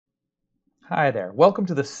Hi there. Welcome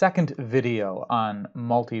to the second video on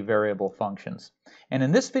multivariable functions. And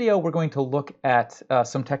in this video, we're going to look at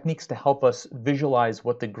some techniques to help us visualize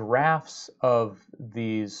what the graphs of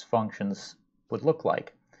these functions would look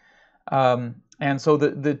like. And so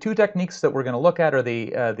the two techniques that we're going to look at are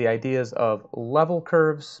the ideas of level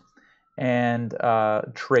curves and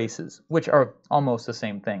traces, which are almost the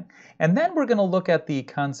same thing. And then we're going to look at the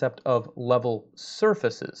concept of level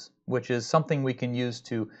surfaces, which is something we can use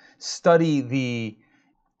to study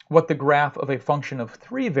what the graph of a function of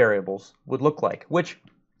three variables would look like, which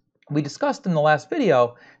we discussed in the last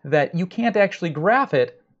video that you can't actually graph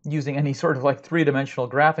it using any sort of like three-dimensional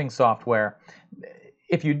graphing software.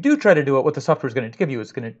 If you do try to do it, what the software is going to give you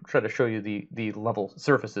is going to try to show you the level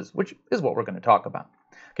surfaces, which is what we're going to talk about.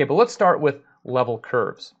 Okay, but let's start with level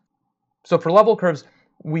curves. So for level curves,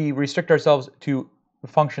 we restrict ourselves to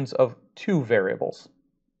functions of two variables.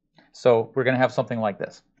 So we're going to have something like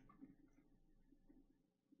this.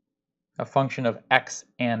 A function of x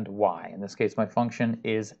and y. In this case, my function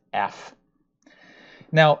is f.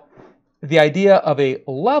 Now, the idea of a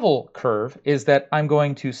level curve is that I'm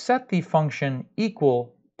going to set the function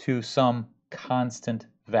equal to some constant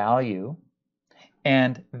value,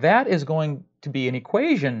 and that is going to be an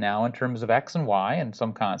equation now in terms of x and y and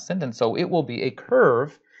some constant, and so it will be a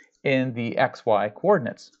curve in the xy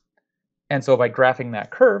coordinates. And so by graphing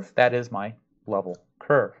that curve, that is my level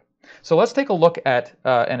curve. So let's take a look at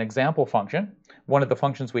an example function, one of the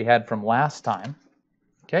functions we had from last time.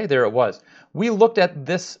 Okay, there it was. We looked at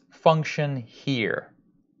this function here,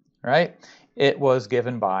 right? It was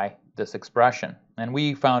given by this expression, and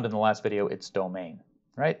we found in the last video its domain,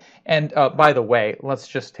 right? And by the way, let's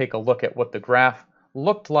just take a look at what the graph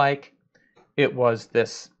looked like. It was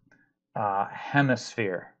this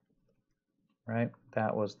hemisphere, right?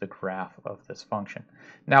 That was the graph of this function.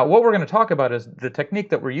 Now, what we're going to talk about is the technique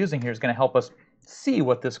that we're using here is going to help us see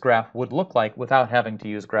what this graph would look like without having to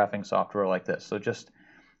use graphing software like this. So just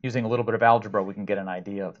using a little bit of algebra, we can get an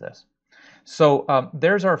idea of this. So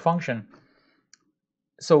there's our function.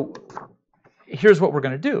 So here's what we're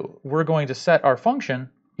going to do. We're going to set our function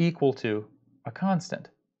equal to a constant.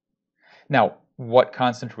 Now, what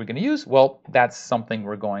constant are we going to use? Well, that's something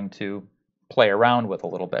we're going to play around with a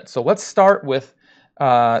little bit. So let's start with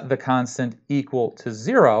the constant equal to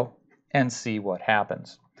 0 and see what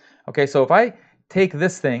happens. Okay, so if I take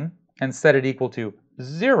this thing and set it equal to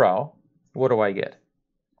 0, what do I get?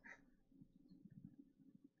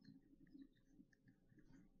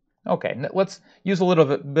 Okay, let's use a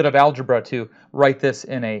little bit of algebra to write this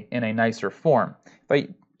in a nicer form. If I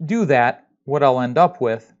do that, what I'll end up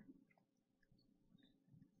with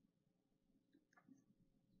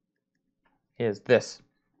is this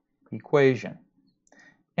equation.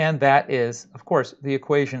 And that is, of course, the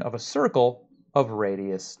equation of a circle of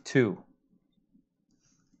radius 2.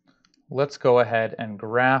 Let's go ahead and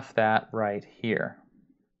graph that right here.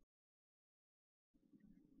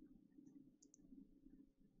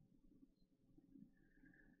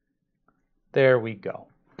 There we go.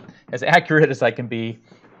 As accurate as I can be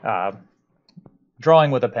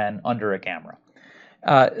drawing with a pen under a camera.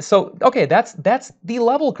 Okay, that's the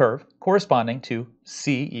level curve corresponding to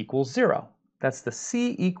c equals 0. That's the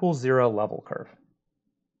c equals 0 level curve.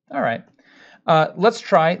 All right, let's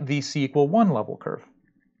try the c equal 1 level curve.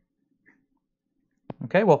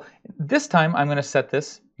 Okay, well, this time I'm going to set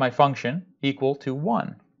this, my function, equal to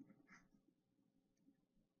 1.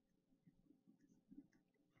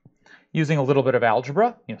 Using a little bit of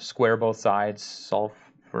algebra, square both sides, solve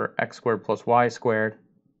for x squared plus y squared.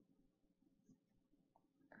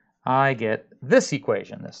 I get this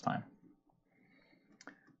equation this time.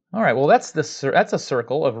 All right, well, that's a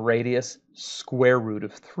circle of radius square root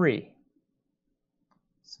of 3.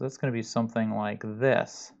 So that's going to be something like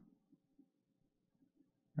this.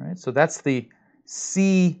 All right, so that's the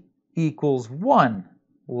c equals 1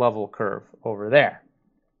 level curve over there.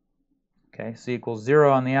 Okay, c equals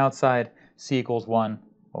 0 on the outside, c equals 1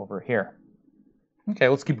 over here. Okay,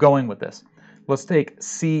 let's keep going with this. Let's take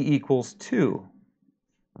c equals 2.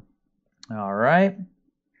 All right.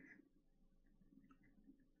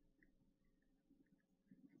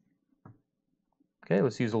 Okay,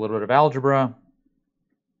 let's use a little bit of algebra.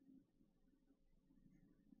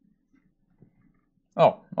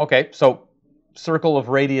 Oh, okay, so circle of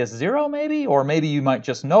radius 0 maybe? Or maybe you might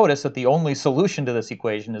just notice that the only solution to this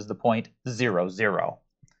equation is the point 0, 0.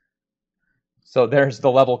 So there's the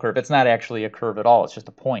level curve. It's not actually a curve at all, it's just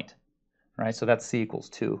a point. Right, so that's c equals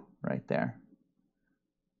 2 right there.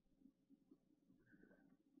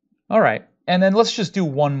 All right, and then let's just do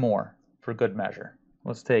one more for good measure.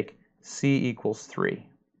 Let's take c equals 3.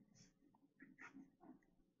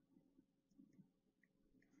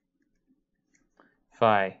 if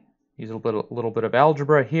I use a little bit of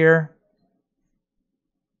algebra here,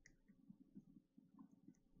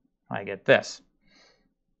 I get this.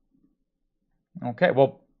 Okay,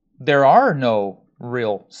 well, there are no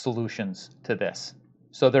real solutions to this.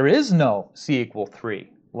 So there is no c equal 3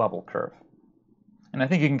 level curve. And I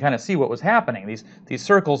think you can kind of see what was happening. These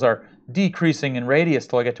circles are decreasing in radius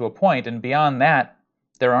till I get to a point, and beyond that,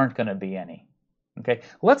 there aren't going to be any. Okay,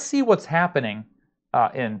 let's see what's happening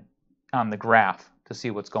on the graph to see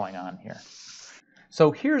what's going on here.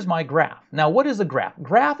 So here's my graph. Now, what is a graph?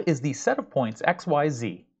 Graph is the set of points x, y,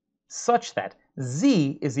 z such that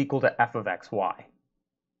z is equal to f of x, y.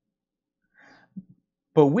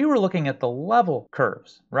 But we were looking at the level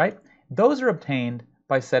curves, right? Those are obtained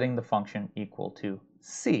by setting the function equal to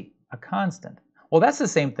c, a constant. Well, that's the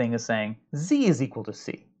same thing as saying z is equal to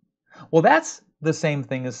c. Well, that's the same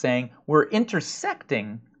thing as saying we're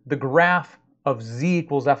intersecting the graph of z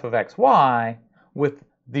equals f of x, y with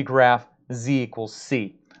the graph z equals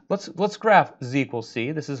c. Let's graph z equals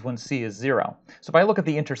c. This is when c is 0. So if I look at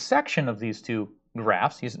the intersection of these two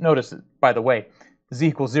graphs, you notice, by the way, z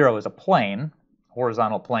equals 0 is a plane,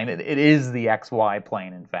 horizontal plane. It is the xy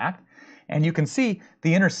plane, in fact. And you can see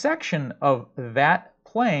the intersection of that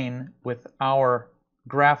plane with our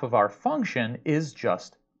graph of our function is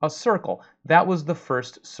just a circle. That was the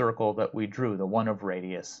first circle that we drew, the one of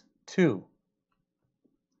radius 2.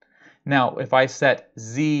 Now, if I set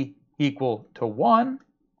z equal to 1,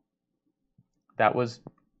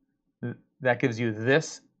 that gives you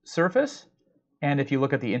this surface. And if you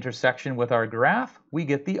look at the intersection with our graph, we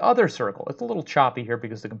get the other circle. It's a little choppy here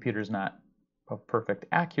because the computer's not of perfect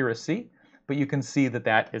accuracy, but you can see that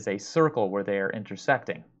that is a circle where they are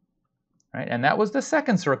intersecting. Right? And that was the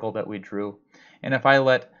second circle that we drew. And if I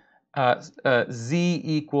let z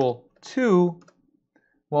equal 2,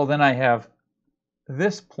 well, then I have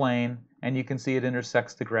this plane, and you can see it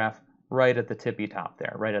intersects the graph right at the tippy top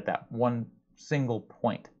there, right at that one single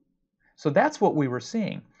point. So that's what we were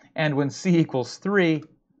seeing. And when c equals 3,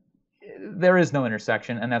 there is no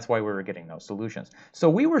intersection, and that's why we were getting no solutions. So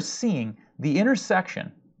we were seeing the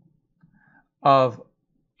intersection of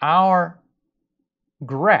our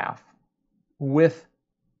graph with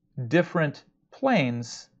different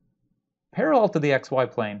planes parallel to the xy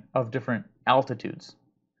plane of different altitudes.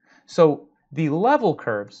 So the level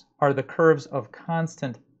curves are the curves of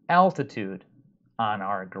constant altitude on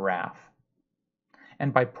our graph.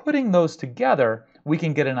 And by putting those together, we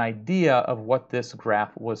can get an idea of what this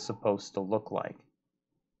graph was supposed to look like.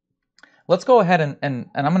 Let's go ahead and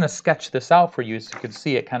I'm going to sketch this out for you so you can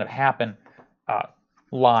see it kind of happen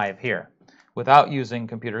live here without using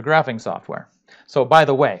computer graphing software. So by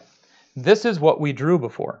the way, this is what we drew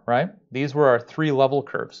before, right? These were our 3 level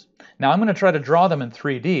curves. Now I'm going to try to draw them in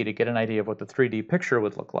 3D to get an idea of what the 3D picture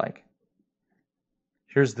would look like.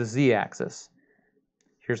 Here's the z-axis.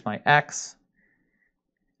 Here's my x.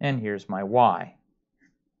 And here's my y.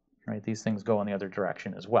 Right? These things go in the other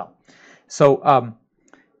direction as well. So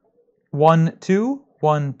 1, 2,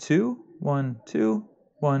 1, 2, 1, 2,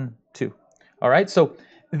 1, 2. All right, so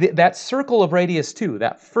that circle of radius 2,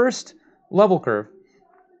 that first level curve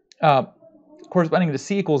corresponding to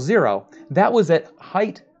c equals 0, that was at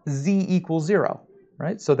height z equals 0.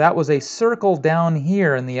 Right? So that was a circle down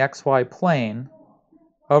here in the xy plane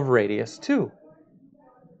of radius 2.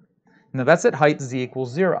 Now that's at height z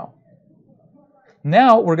equals 0.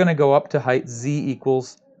 Now we're going to go up to height z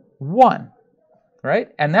equals 1,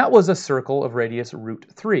 right? And that was a circle of radius root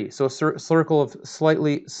 3. So a circle of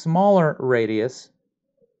slightly smaller radius,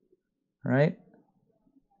 right,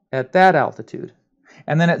 at that altitude.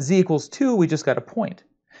 And then at z equals 2, we just got a point.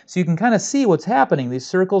 So you can kind of see what's happening. These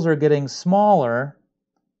circles are getting smaller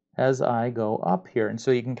as I go up here. And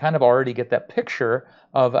so you can kind of already get that picture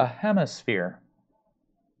of a hemisphere.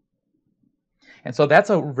 And so that's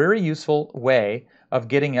a very useful way of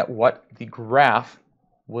getting at what the graph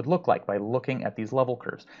would look like by looking at these level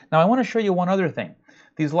curves. Now I want to show you one other thing.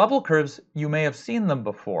 These level curves, you may have seen them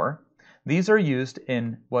before. These are used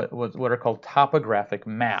in what are called topographic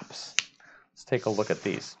maps. Let's take a look at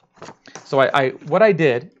these. So what I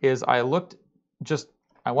did is I went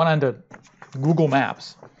onto Google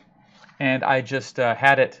Maps and I just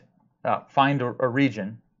had it find a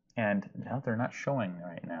region. And now they're not showing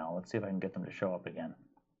right now. Let's see if I can get them to show up again.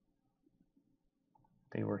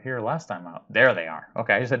 They were here last time out. There they are.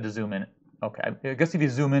 Okay, I just had to zoom in. Okay, I guess if you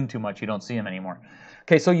zoom in too much, you don't see them anymore.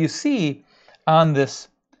 Okay, so you see on this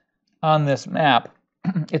map,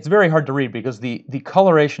 it's very hard to read because the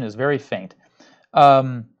coloration is very faint.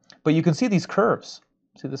 But you can see these curves.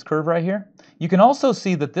 See this curve right here? You can also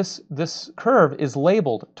see that this curve is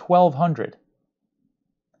labeled 1200.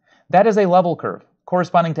 That is a level curve.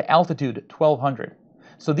 corresponding to altitude 1200.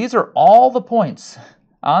 So these are all the points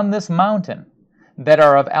on this mountain that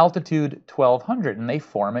are of altitude 1200, and they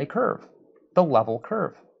form a curve, the level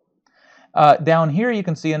curve. Down here you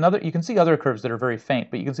can see other curves that are very faint,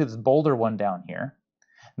 but you can see this bolder one down here.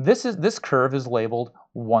 This curve is labeled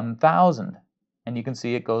 1000, and you can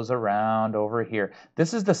see it goes around over here.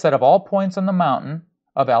 This is the set of all points on the mountain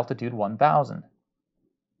of altitude 1000.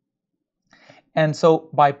 And so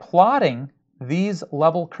by plotting these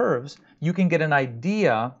level curves, you can get an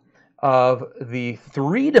idea of the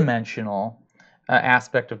three-dimensional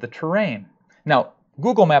aspect of the terrain. Now,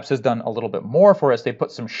 Google Maps has done a little bit more for us. They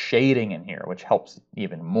put some shading in here, which helps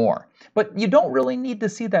even more. But you don't really need to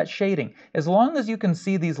see that shading. As long as you can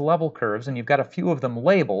see these level curves, and you've got a few of them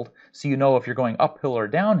labeled, so you know if you're going uphill or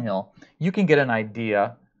downhill, you can get an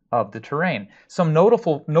idea of the terrain. Some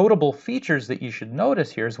notable features that you should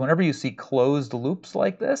notice here is whenever you see closed loops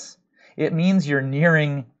like this, it means you're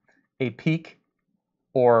nearing a peak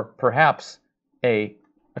or perhaps a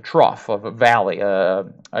trough of a valley,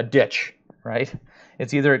 a ditch, right?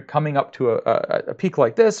 It's either coming up to a peak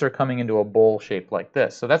like this or coming into a bowl shape like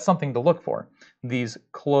this. So that's something to look for. These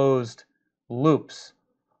closed loops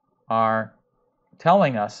are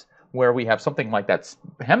telling us where we have something like that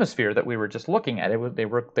hemisphere that we were just looking at. They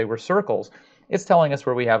were circles. It's telling us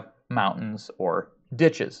where we have mountains or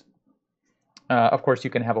ditches. Of course, you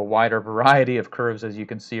can have a wider variety of curves, as you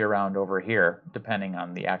can see around over here, depending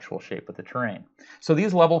on the actual shape of the terrain. So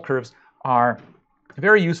these level curves are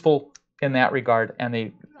very useful in that regard,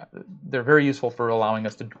 and they're very useful for allowing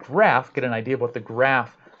us to get an idea of what the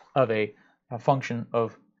graph of a function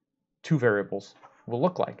of two variables will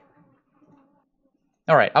look like.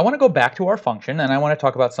 All right, I want to go back to our function, and I want to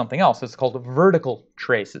talk about something else. It's called vertical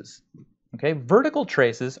traces. Okay, vertical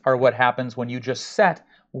traces are what happens when you just set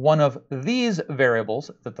one of these variables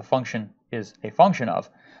that the function is a function of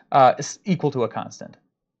is equal to a constant.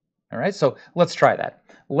 All right, so let's try that.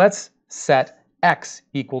 Let's set x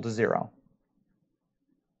equal to 0.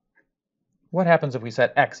 What happens if we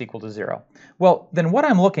set x equal to 0? Well, then what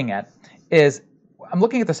I'm looking at is I'm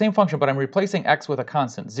looking at the same function, but I'm replacing x with a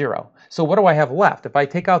constant, 0. So what do I have left? If I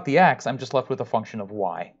take out the x, I'm just left with a function of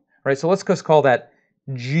y. Right? So let's just call that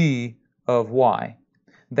g of y.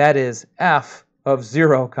 That is f of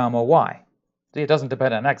 0 comma y. See, it doesn't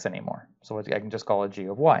depend on x anymore, so I can just call it g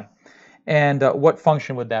of y. And what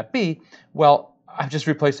function would that be? Well, I'm just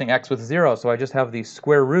replacing x with 0, so I just have the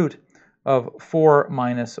square root of 4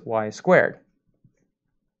 minus y squared.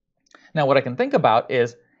 Now what I can think about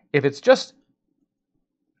is, if it's just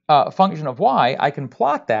a function of y, I can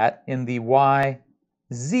plot that in the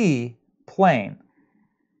yz plane.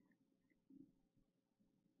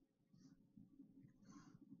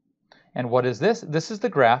 And what is this? This is the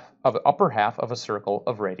graph of the upper half of a circle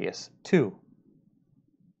of radius 2.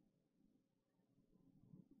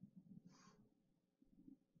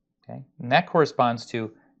 Okay, and that corresponds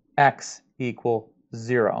to x equal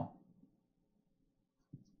 0.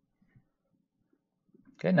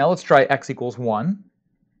 Okay, now let's try x equals 1.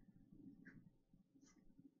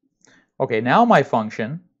 Okay, now my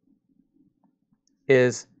function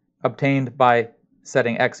is obtained by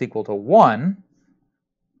setting x equal to 1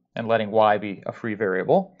 and letting y be a free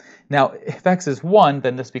variable. Now, if x is 1,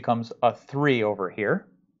 then this becomes a 3 over here.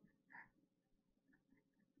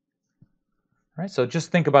 All right, so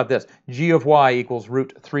just think about this. G of y equals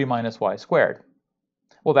root 3 minus y squared.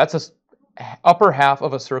 Well, that's a upper half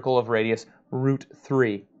of a circle of radius root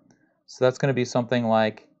 3. So that's going to be something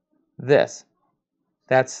like this.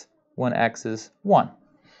 That's when x is 1.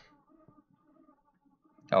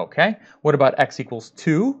 Okay, what about x equals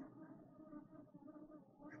 2?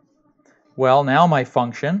 Well, now my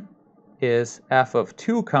function is f of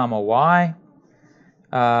 2 comma y.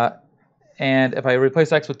 And if I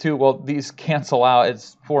replace x with 2, well, these cancel out.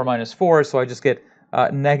 It's 4 minus 4, so I just get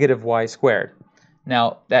negative y squared.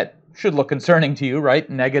 Now, that should look concerning to you, right?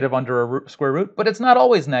 Negative under a square root, but it's not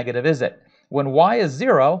always negative, is it? When y is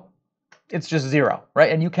 0, it's just 0, right?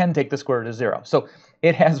 And you can take the square root of 0. So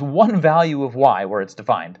it has one value of y where it's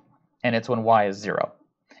defined, and it's when y is 0.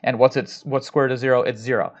 And what's square root of 0? It's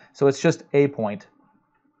 0. So it's just a point,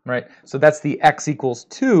 right? So that's the x equals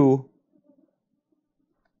 2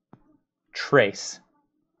 trace.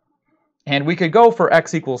 And we could go for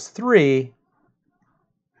x equals 3.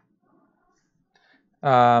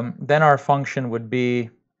 Then our function would be,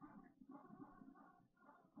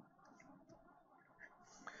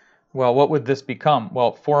 well, what would this become?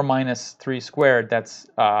 Well, 4 minus 3 squared, that's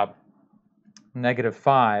negative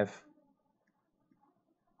 5.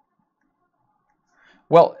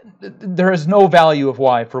 Well, there is no value of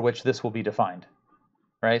y for which this will be defined,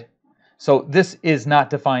 right? So this is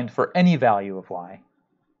not defined for any value of y,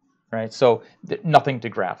 right? So nothing to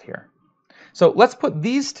graph here. So let's put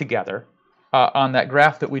these together on that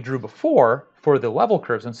graph that we drew before for the level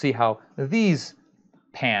curves and see how these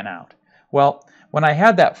pan out. Well, when I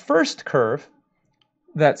had that first curve,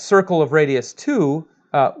 that circle of radius 2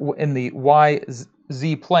 in the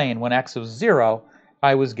y-z plane when x was 0,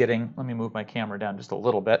 I was getting, let me move my camera down just a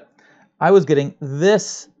little bit, I was getting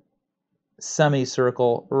this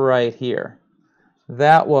semicircle right here.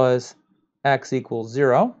 That was x equals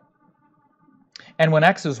 0. And when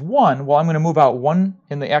x is 1, well, I'm going to move out 1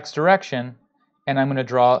 in the x direction, and I'm going to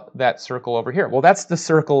draw that circle over here. Well, that's the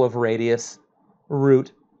circle of radius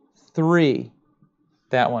root 3.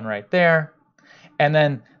 That one right there. And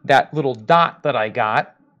then that little dot that I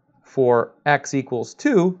got for x equals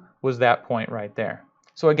 2 was that point right there.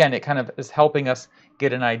 So again, it kind of is helping us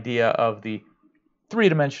get an idea of the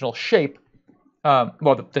three-dimensional shape,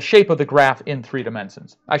 well, the shape of the graph in 3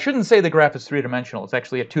 dimensions. I shouldn't say the graph is 3-dimensional. It's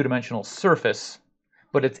actually a 2-dimensional surface,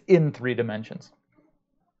 but it's in 3 dimensions.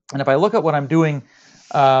 And if I look at what I'm doing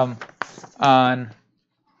on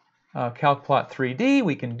CalcPlot 3D,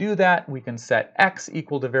 we can do that. We can set x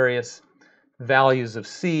equal to various values of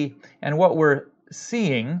c, and what we're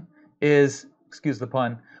seeing is, excuse the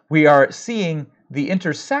pun, we are seeing the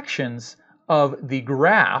intersections of the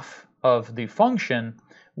graph of the function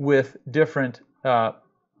with different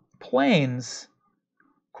planes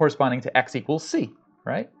corresponding to x equals c,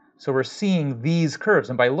 right? So we're seeing these curves,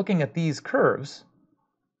 and by looking at these curves,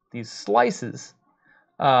 these slices,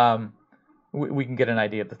 we can get an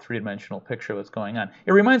idea of the three-dimensional picture of what's going on.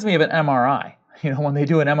 It reminds me of an MRI. You know, when they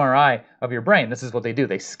do an MRI of your brain, this is what they do.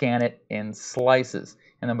 They scan it in slices.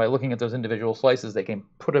 And then by looking at those individual slices, they can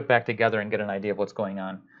put it back together and get an idea of what's going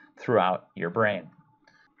on throughout your brain.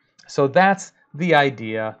 So that's the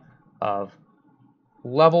idea of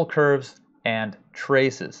level curves and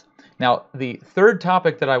traces. Now, the third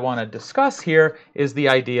topic that I want to discuss here is the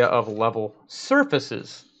idea of level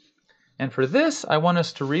surfaces. And for this, I want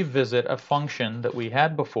us to revisit a function that we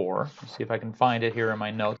had before. Let's see if I can find it here in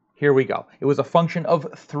my notes. Here we go. It was a function of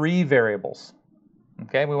 3 variables.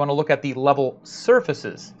 Okay, we want to look at the level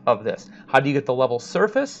surfaces of this. How do you get the level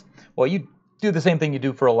surface? Well, you do the same thing you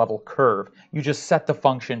do for a level curve. You just set the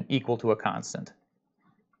function equal to a constant.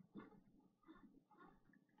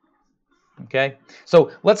 Okay,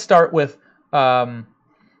 so let's start with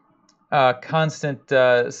constant,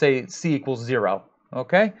 say c equals 0.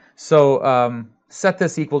 Okay, so set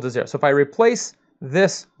this equal to 0. So if I replace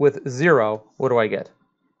this with 0, what do I get?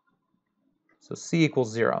 So c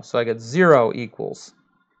equals 0. So I get 0 equals.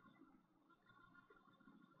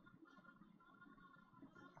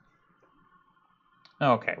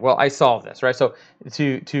 Okay, well, I solve this, right? So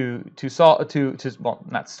well,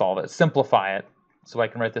 not solve it, simplify it. So I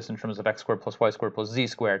can write this in terms of x squared plus y squared plus z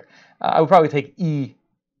squared. I would probably take e,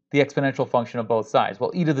 the exponential function of both sides.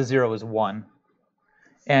 Well, e to the 0 is 1.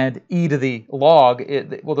 And e to the log,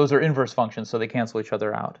 well, those are inverse functions, so they cancel each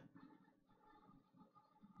other out.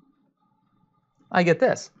 I get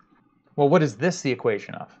this. Well, what is this the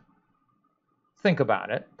equation of? Think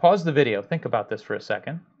about it. Pause the video. Think about this for a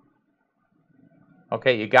second.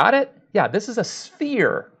 Okay, you got it? Yeah, this is a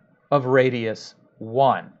sphere of radius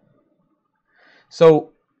 1.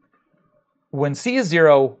 So when c is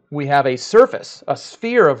 0, we have a surface, a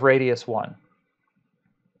sphere of radius 1.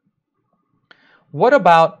 What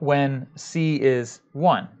about when c is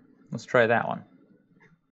 1? Let's try that one.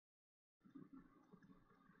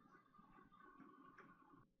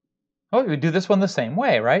 Oh, we do this one the same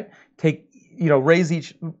way, right? Take,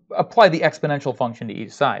 apply the exponential function to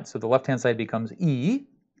each side. So the left-hand side becomes e,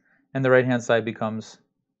 and the right-hand side becomes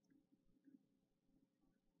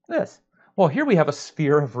this. Well, here we have a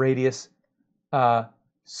sphere of radius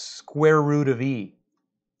square root of e.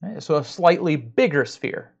 Right? So a slightly bigger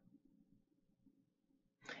sphere.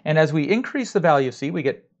 And as we increase the value of c, we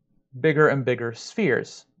get bigger and bigger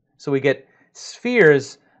spheres. So we get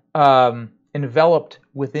spheres enveloped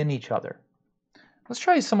within each other. Let's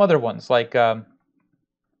try some other ones, like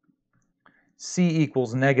c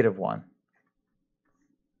equals -1.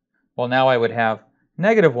 Well, now I would have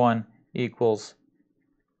 -1 equals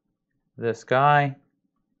this guy.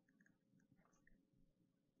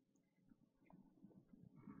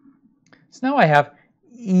 So now I have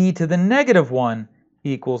e to the -1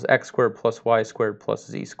 equals x squared plus y squared plus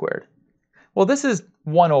z squared. Well, this is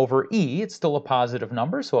 1 over e. It's still a positive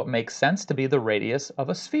number, so it makes sense to be the radius of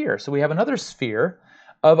a sphere. So we have another sphere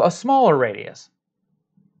of a smaller radius.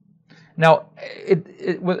 Now,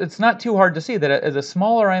 it's not too hard to see that the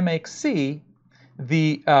smaller I make c,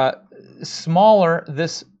 the smaller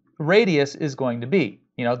this radius is going to be.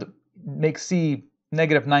 You know, makes C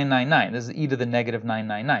negative 999. This is e to the negative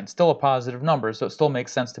 999. Still a positive number, so it still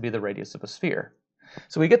makes sense to be the radius of a sphere.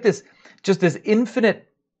 So we get this, just this infinite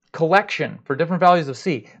collection for different values of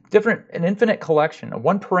C, an infinite collection, a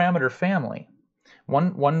one parameter family,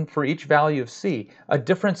 one for each value of C, a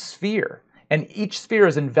different sphere, and each sphere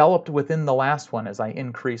is enveloped within the last one as I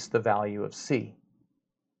increase the value of C.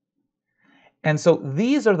 And so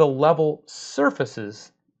these are the level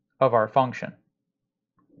surfaces of our function.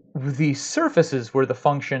 The surfaces where the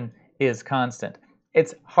function is constant.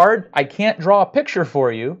 It's hard, I can't draw a picture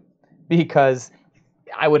for you because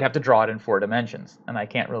I would have to draw it in 4 dimensions, and I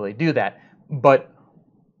can't really do that. But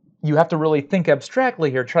you have to really think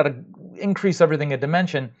abstractly here, try to increase everything a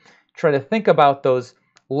dimension, try to think about those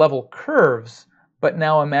level curves, but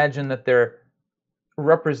now imagine that they're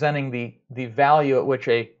representing the value at which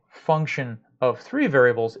a function of 3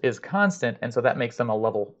 variables is constant, and so that makes them a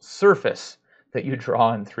level surface that you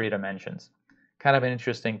draw in 3 dimensions. Kind of an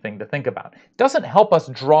interesting thing to think about. Doesn't help us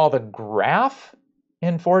draw the graph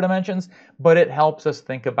in 4 dimensions, but it helps us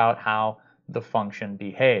think about how the function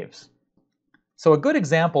behaves. So a good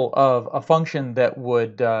example of a function that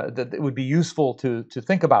would be useful to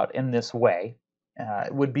think about in this way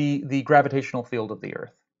would be the gravitational field of the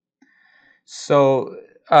Earth. So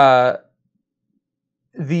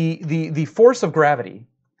the force of gravity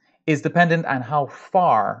is dependent on how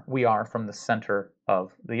far we are from the center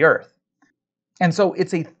of the Earth. And so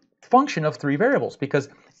it's a function of 3 variables because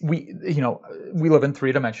we live in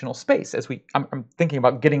 3-dimensional space. I'm thinking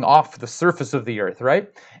about getting off the surface of the Earth,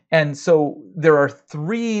 right? And so there are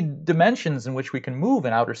 3 dimensions in which we can move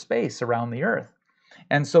in outer space around the Earth.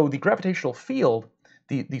 And so the gravitational field,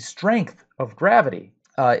 the strength of gravity,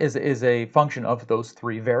 is a function of those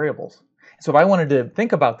 3 variables. So if I wanted to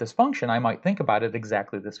think about this function, I might think about it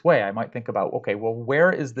exactly this way. I might think about, okay, well,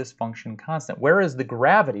 where is this function constant? Where is the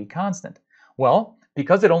gravity constant? Well,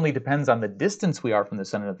 because it only depends on the distance we are from the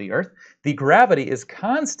center of the Earth, the gravity is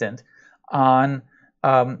constant on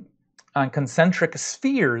concentric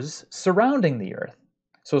spheres surrounding the Earth.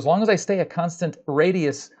 So as long as I stay a constant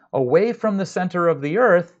radius away from the center of the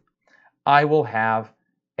Earth, I will have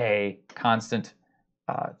a constant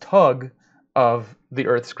tug of the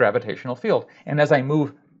Earth's gravitational field. And as I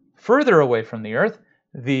move further away from the Earth,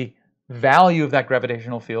 the value of that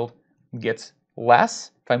gravitational field gets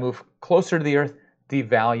less. If I move closer to the Earth, the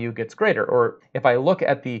value gets greater. Or if I look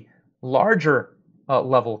at the larger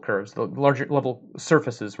level curves, the larger level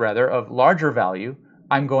surfaces, rather, of larger value,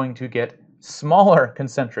 I'm going to get smaller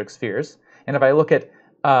concentric spheres. And if I look at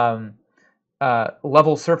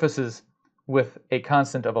level surfaces with a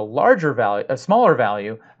constant of a smaller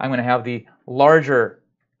value, I'm going to have the larger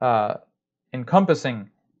encompassing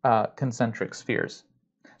concentric spheres.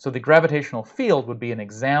 So the gravitational field would be an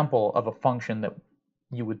example of a function that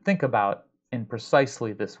you would think about in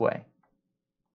precisely this way.